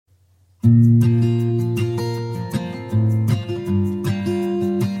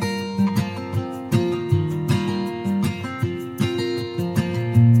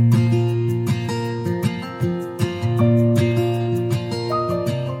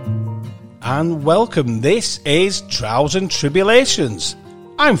and welcome. This is Trials and Tribulations.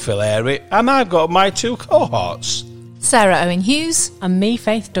 I'm Phil Airy and I've got my two cohorts, Sarah Owen Hughes and me,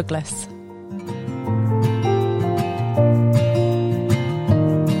 Faith Douglas.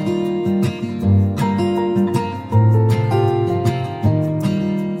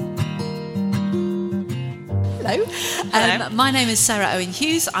 Hello. My name is Sarah Owen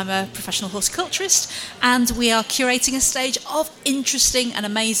Hughes. I'm a professional horticulturist, and we are curating a stage of interesting and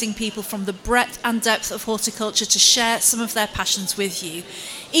amazing people from the breadth and depth of horticulture to share some of their passions with you.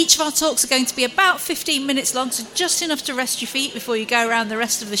 Each of our talks are going to be about 15 minutes long, so just enough to rest your feet before you go around the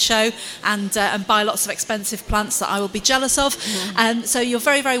rest of the show and buy lots of expensive plants that I will be jealous of. So you're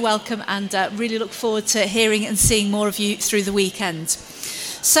very, very welcome, and really look forward to hearing and seeing more of you through the weekend.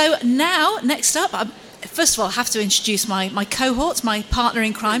 So now, next up, first of all, I have to introduce my cohort, my partner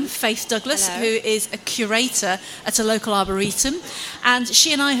in crime, Faith Douglas, Hello. who is a curator at a local arboretum, and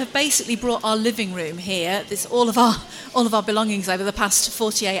she and I have basically brought our living room here, all of our belongings over the past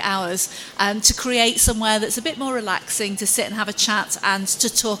 48 hours, to create somewhere that's a bit more relaxing, to sit and have a chat and to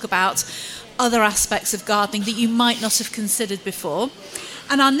talk about other aspects of gardening that you might not have considered before.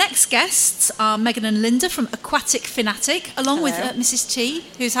 And our next guests are Megan and Linda from Aquatic Fanatic, along with Mrs. T,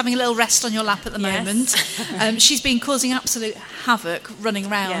 who's having a little rest on your lap at the moment. She's been causing absolute havoc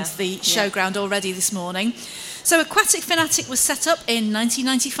running around the showground already this morning. So Aquatic Fanatic was set up in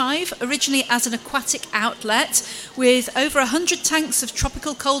 1995, originally as an aquatic outlet with over 100 tanks of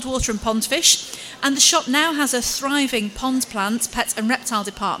tropical cold water and pond fish. And the shop now has a thriving pond plant, pet and reptile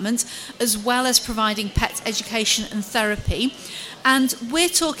department, as well as providing pet education and therapy. And we're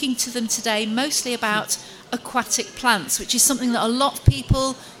talking to them today mostly about aquatic plants, which is something that a lot of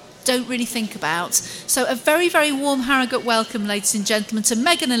people don't really think about. So a very, very warm Harrogate welcome, ladies and gentlemen, to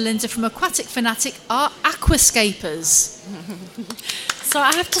Megan and Linda from Aquatic Fanatic, our aquascapers. So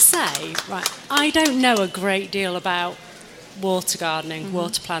I have to say, I don't know a great deal about water gardening,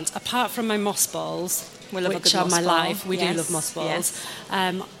 water plants, apart from my moss balls, which are my life. We do love moss balls. Yes.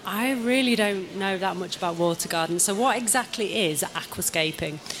 I really don't know that much about water gardening. So what exactly is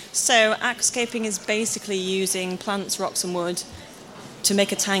aquascaping? So aquascaping is basically using plants, rocks and wood to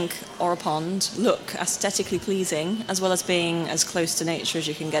make a tank or a pond look aesthetically pleasing, as well as being as close to nature as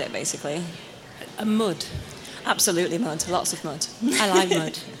you can get it, basically. Mud? Absolutely mud, lots of mud. I like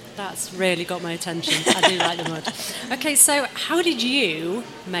mud. That's really got my attention. I do like the mud. Okay, so how did you,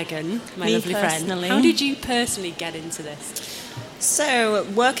 Megan, my lovely friend, how did you personally get into this? So,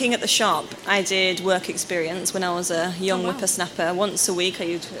 working at the shop, I did work experience when I was a young whippersnapper. Once a week I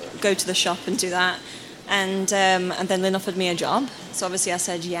would go to the shop and do that. And then Lynn offered me a job. So obviously I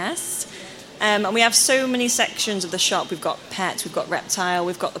said yes. And we have so many sections of the shop. We've got pet, we've got reptile,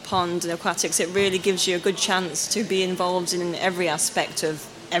 we've got the pond and aquatics. It really gives you a good chance to be involved in every aspect of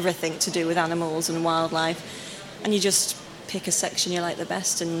everything to do with animals and wildlife. And you just pick a section you like the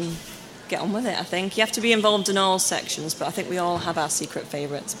best and get on with it, I think. You have to be involved in all sections, but I think we all have our secret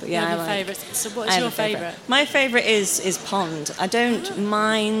favourites. But yeah, favourites. So what's your favourite? My favourite is pond. I don't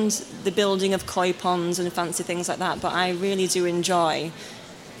mind the building of koi ponds and fancy things like that, but I really do enjoy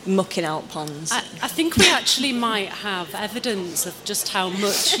mucking out ponds. I think we actually might have evidence of just how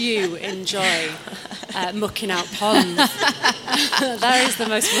much you enjoy mucking out ponds. That is the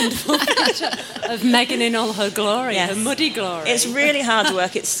most wonderful picture of Megan in all her glory, her muddy glory. It's really hard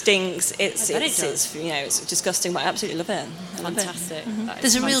work. It stinks. It's disgusting, but I absolutely love it. Fantastic.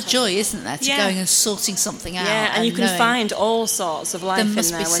 There's a real joy, isn't there, to going and sorting something out. Yeah, and you can find all sorts of life in there.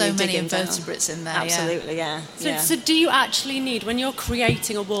 There must be so many invertebrates in there. Absolutely, So do you actually need, when you're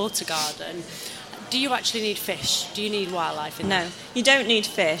creating a water garden, do you actually need fish? Do you need wildlife in there? No, you don't need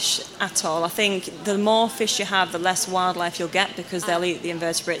fish at all. I think the more fish you have, the less wildlife you'll get, because they'll eat the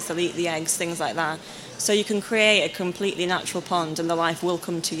invertebrates, they'll eat the eggs, things like that. So you can create a completely natural pond, and the life will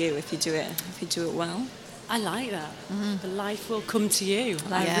come to you if you do it well. I like that. The life will come to you.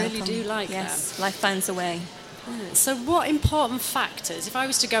 I really do like that. Yes, life finds a way. So what important factors, if I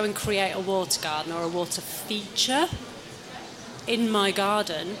was to go and create a water garden or a water feature in my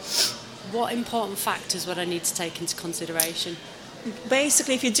garden, what important factors would I need to take into consideration?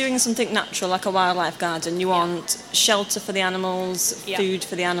 Basically, if you're doing something natural like a wildlife garden, you want shelter for the animals, food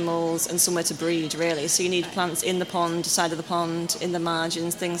for the animals, and somewhere to breed, really. So you need plants in the pond, side of the pond, in the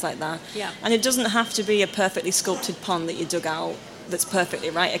margins, things like that. Yeah. And it doesn't have to be a perfectly sculpted pond that you dug out. that's perfectly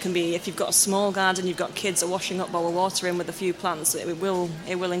right. It can be, if you've got a small garden, you've got kids are washing up while we're watering with a few plants, it will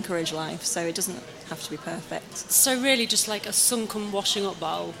encourage life. So it doesn't have to be perfect. So really just like a sunken washing up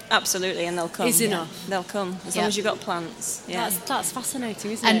bowl? Absolutely, and they'll come. Is enough? They'll come, as long as you've got plants. Yeah. That's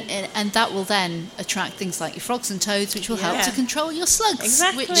fascinating, isn't it? And that will then attract things like your frogs and toads, which will help to control your slugs.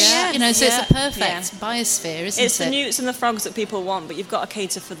 Exactly. Which, so it's a perfect biosphere, isn't it? It's the newts and the frogs that people want, but you've got to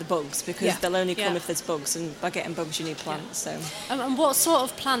cater for the bugs, because they'll only come if there's bugs, and by getting bugs you need plants. So. And what sort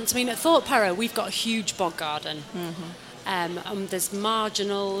of plants? I mean, at Thorpe Perrow we've got a huge bog garden. There's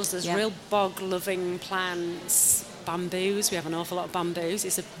marginals, there's real bog-loving plants, bamboos. We have an awful lot of bamboos.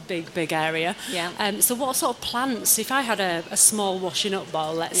 It's a big area. So what sort of plants, if I had a small washing up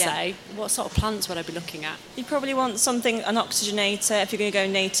bowl, let's say, what sort of plants would I be looking at? You probably want something, an oxygenator. If you're going to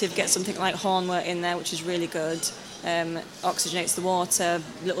go native, get something like hornwort in there, which is really good. Oxygenates the water,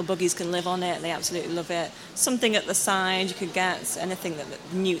 little buggies can live on it, they absolutely love it. Something at the side you could get, anything that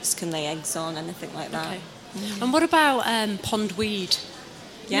newts can lay eggs on, anything like that. And what about pondweed?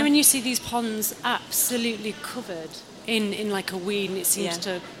 You know, when you see these ponds absolutely covered in like a weed, and it seems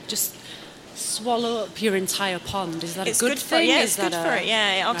to just swallow up your entire pond. Is that a good thing? It's good for it.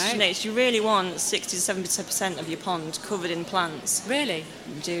 Yeah, it oxygenates. Right. You really want 60 to 70% of your pond covered in plants. Really?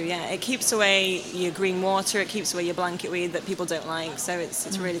 You do, yeah. It keeps away your green water. It keeps away your blanket weed that people don't like. So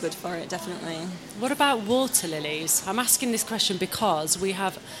it's really good for it, definitely. What about water lilies? I'm asking this question because we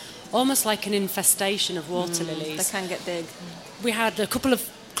have almost like an infestation of water lilies. They can get big. We had a couple of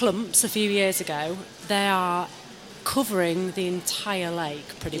clumps a few years ago. They are covering the entire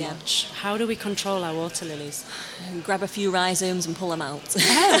lake pretty much. How do we control our water lilies? Grab a few rhizomes and pull them out.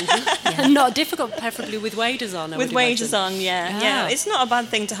 Not difficult, preferably with waders on. With waders on, yeah. It's not a bad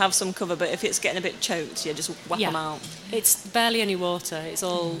thing to have some cover, but if it's getting a bit choked, you just whack them out. It's barely any water. It's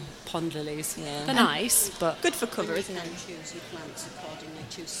all pond lilies. Yeah. They're nice, but good for cover, isn't it? Choose your plants accordingly.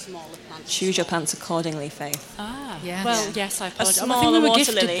 Choose smaller plants. Choose your plants accordingly, Faith. Well, yes, I apologize. A smaller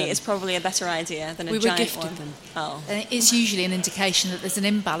water lily is probably a better idea than a giant one. We were gifted them. Oh. And it's usually an indication that there's an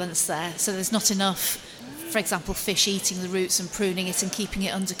imbalance there. So there's not enough, for example, fish eating the roots and pruning it and keeping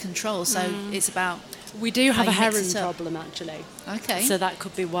it under control. So it's about... We do have a heron problem, actually. Okay. So that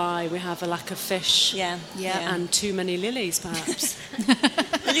could be why we have a lack of fish. Yeah. And too many lilies, perhaps.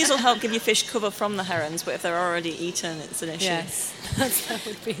 Lilies will help give you fish cover from the herons, but if they're already eaten, it's an issue. Yes, that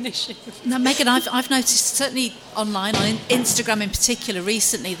would be an issue. Now, Megan, I've noticed, certainly online, on Instagram in particular,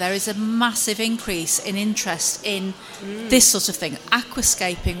 recently, there is a massive increase in interest in this sort of thing,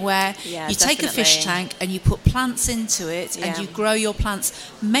 aquascaping, where you take a fish tank and you put plants into it and you grow your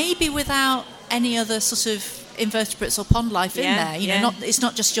plants, maybe without any other sort of invertebrates or pond life in there. You know, it's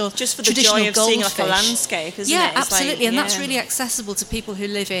not just your just for traditional the joy of goldfish. seeing like a landscape, isn't it? Yeah, absolutely, and that's really accessible to people who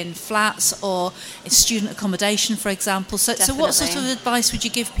live in flats or in student accommodation, for example. So what sort of advice would you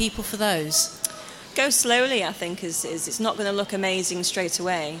give people for those? Go slowly, I think, is it's not going to look amazing straight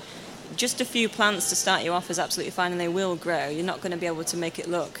away. Just a few plants to start you off is absolutely fine, and they will grow. You're not going to be able to make it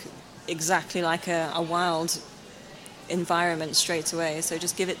look exactly like a wild environment straight away, so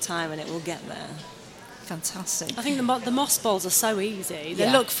just give it time and it will get there. Fantastic. I think the moss balls are so easy. They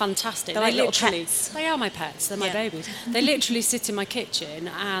look fantastic. They're like little pets. They are my pets. They're my babies. They literally sit in my kitchen,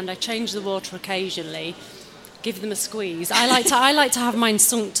 and I change the water occasionally, give them a squeeze. I like to have mine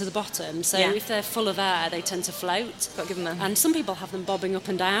sunk to the bottom, so if they're full of air, they tend to float. Got to give them and some people have them bobbing up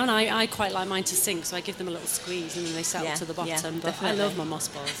and down. I quite like mine to sink, so I give them a little squeeze and then they settle to the bottom. But definitely. I love my moss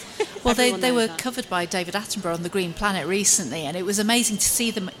balls. Well, they were covered by David Attenborough on the Green Planet recently, and it was amazing to see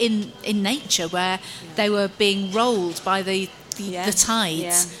them in nature, where they were being rolled by the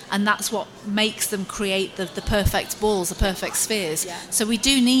tides, and that's what makes them create the perfect balls, the perfect spheres. So they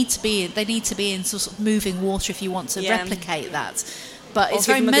need to be in sort of moving water if you want to replicate that. But it's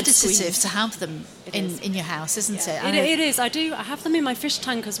very meditative to have them in your house, isn't it? It is. I have them in my fish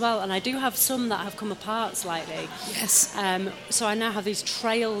tank as well, and I do have some that have come apart slightly. Yes. So I now have these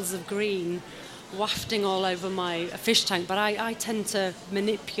trails of green wafting all over my fish tank, but I tend to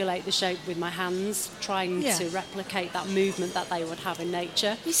manipulate the shape with my hands, trying to replicate that movement that they would have in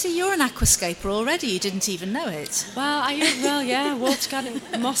nature. You see, you're an aquascaper already. You didn't even know it. Well, water garden,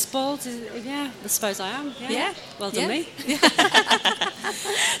 moss balls. I suppose I am. Yeah. Well done, me.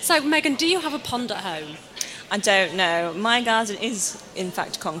 So, Megan, do you have a pond at home? I don't know. My garden is, in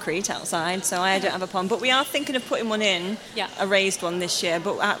fact, concrete outside, so I don't have a pond. But we are thinking of putting one in, a raised one this year.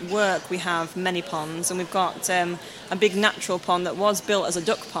 But at work, we have many ponds, and we've got a big natural pond that was built as a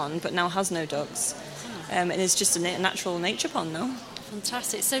duck pond, but now has no ducks. And it's just a natural nature pond now.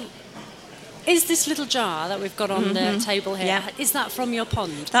 Fantastic. So Is this little jar that we've got on the table here, is that from your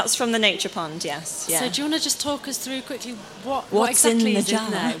pond? That's from the nature pond, yes. Yeah. So do you want to just talk us through quickly what What's exactly in the is jar?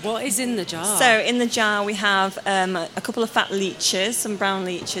 in there? What is in the jar? So in the jar we have a couple of fat leeches, some brown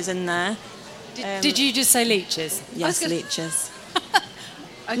leeches in there. Did you just say leeches? Yes, leeches.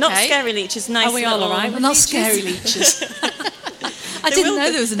 Okay. Not scary leeches, nice. Are we all little- alright? Well, not scary leeches. I didn't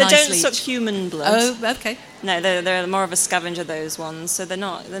know there was a They nice don't leech. suck human blood. Oh, okay. No, they're more of a scavenger, those ones. So they're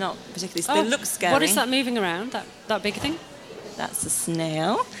not particularly. They look scary. What is that moving around? That big thing? That's a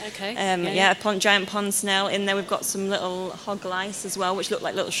snail. Okay. A giant pond snail. In there we've got some little hog lice as well, which look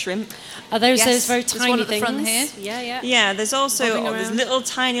like little shrimp. Are those Yes, those very there's tiny one at the things? front here. Yeah. Yeah, there's also Bobbing there's around. little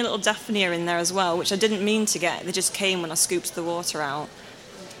tiny little daphnia in there as well, which I didn't mean to get. They just came when I scooped the water out.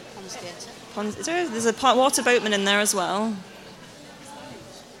 There's a water boatman in there as well.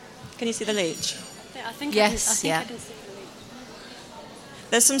 Can you see the leech? I think Yes, I yeah. can see the leech.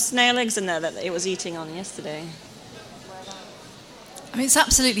 There's some snail eggs in there that it was eating on yesterday. I mean, it's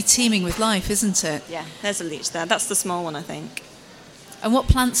absolutely teeming with life, isn't it? Yeah, there's a leech there. That's the small one, I think. And what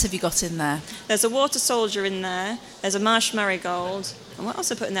plants have you got in there? There's a water soldier in there. There's a marsh marigold. And what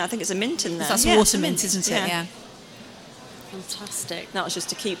else I put in there? I think it's a mint in there. That's Yeah, water it's a mint, isn't it? Yeah. Fantastic. That was just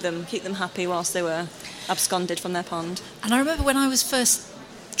to keep them happy whilst they were absconded from their pond. And I remember when I was first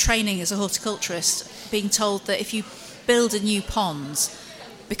training as a horticulturist, being told that if you build a new pond,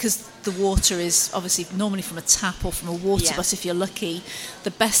 because the water is obviously normally from a tap or from a water butt if you're lucky,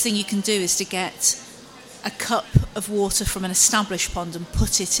 the best thing you can do is to get a cup of water from an established pond and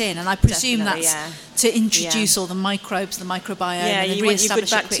put it in. And I presume Definitely, that's to introduce all the microbes, the microbiome, Yeah, and then you want your good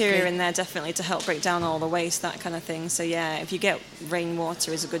re-establish it bacteria quickly. in there definitely to help break down all the waste, that kind of thing. So yeah, if you get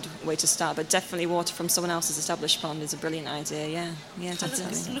rainwater is a good way to start, but definitely water from someone else's established pond is a brilliant idea. Yeah,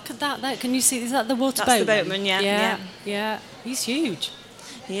 definitely. Look at that there. Can you see? Is that the water That's the boatman? boatman, yeah. Yeah. He's huge.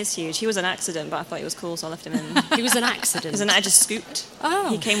 He is huge. He was an accident, but I thought he was cool, so I left him in. He was an accident. I just scooped. Oh.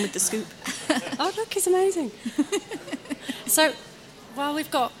 He came with the scoop. Oh, look, he's amazing. So, well,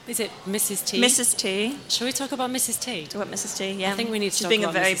 we've got, is it Mrs. T? Mrs. T. Shall we talk about Mrs. T? Do you want Mrs. T? Yeah. I think we need to She's talk being a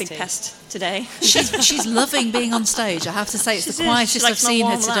about very Mrs. big T. pest today. She's loving being on stage. I have to say, it's She the is. quietest She I've likes my seen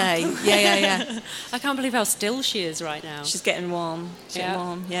her warm today. lap. Yeah. I can't believe how still she is right now. She's getting warm.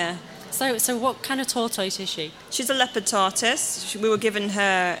 Yeah. So what kind of tortoise is she? She's a leopard tortoise. We were given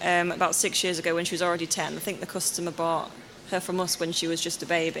her about 6 years ago when she was already 10. I think the customer bought her from us when she was just a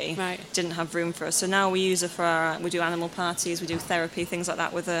baby. Right. Didn't have room for her. So now we use her for we do animal parties, we do therapy, things like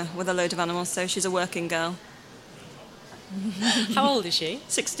that with a load of animals. So she's a working girl. How old is she?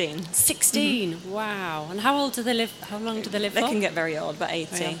 16. 16. Wow. And how long do they live They for? can get very old, about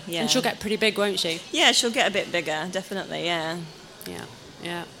 80. Yeah. Yeah. And she'll get pretty big, won't she? Yeah, she'll get a bit bigger, definitely, yeah.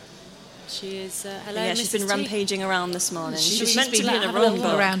 Yeah. She is. Hello, Yeah, she's Mrs. been T. rampaging around this morning. She was She's meant to been be in a having run, walk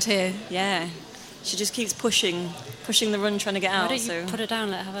but around here. yeah, she just keeps pushing the run, trying to get Why out. don't you So put her down?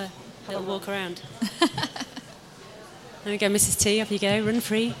 Let her have a little walk around. There we go, Mrs. T. Off you go. Run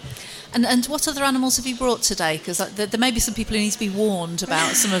free. And what other animals have you brought today? Because there may be some people who need to be warned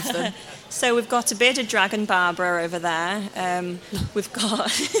about some of them. So we've got a bearded dragon, Barbara, over there. We've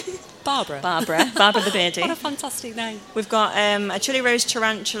got Barbara. Barbara the beardie. What a fantastic name. We've got a chili rose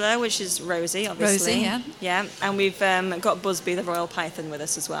tarantula, which is Rosie, obviously. Rosie, yeah. Yeah, and we've got Busby the royal python with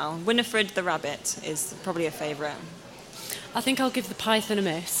us as well. Winifred the rabbit is probably a favourite. I think I'll give the python a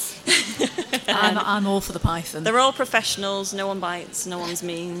miss. I'm all for the python. They're all professionals. No one bites. No one's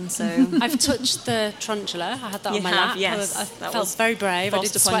mean. So I've touched the tarantula. I had that You on my have, lap. yes. I That felt was very brave. I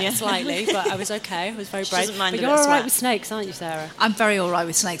did forced upon sweat you. slightly, but I was okay. I was very She brave. doesn't mind But a you're bit of all right sweat. with snakes, aren't you, Sarah? I'm very all right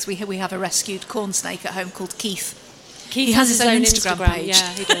with snakes. We have a rescued corn snake at home called Keith. Keith He has his own Instagram page. Yeah,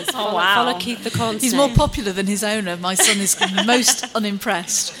 he does. Oh, wow. Follow Keith the corn He's snake. more popular than his owner. My son is most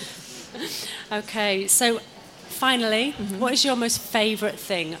unimpressed. Okay, so finally, what is your most favourite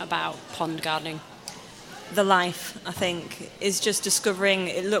thing about pond gardening? the life, I think, is just discovering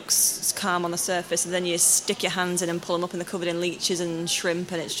it looks calm on the surface, and then you stick your hands in and pull them up, and they're covered in leeches and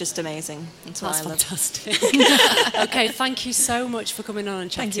shrimp, and it's just amazing. That's what I love. Fantastic. Okay, thank you so much for coming on and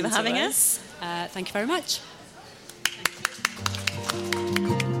chatting Thank you for to having us. Thank you very much.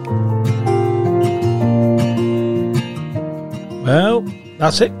 Well,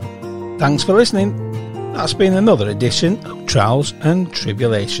 that's it. Thanks for listening. That's been another edition of Trials and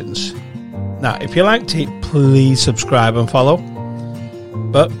Tribulations. Now, if you liked it, please subscribe and follow.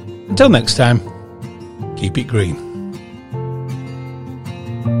 But until next time, keep it green.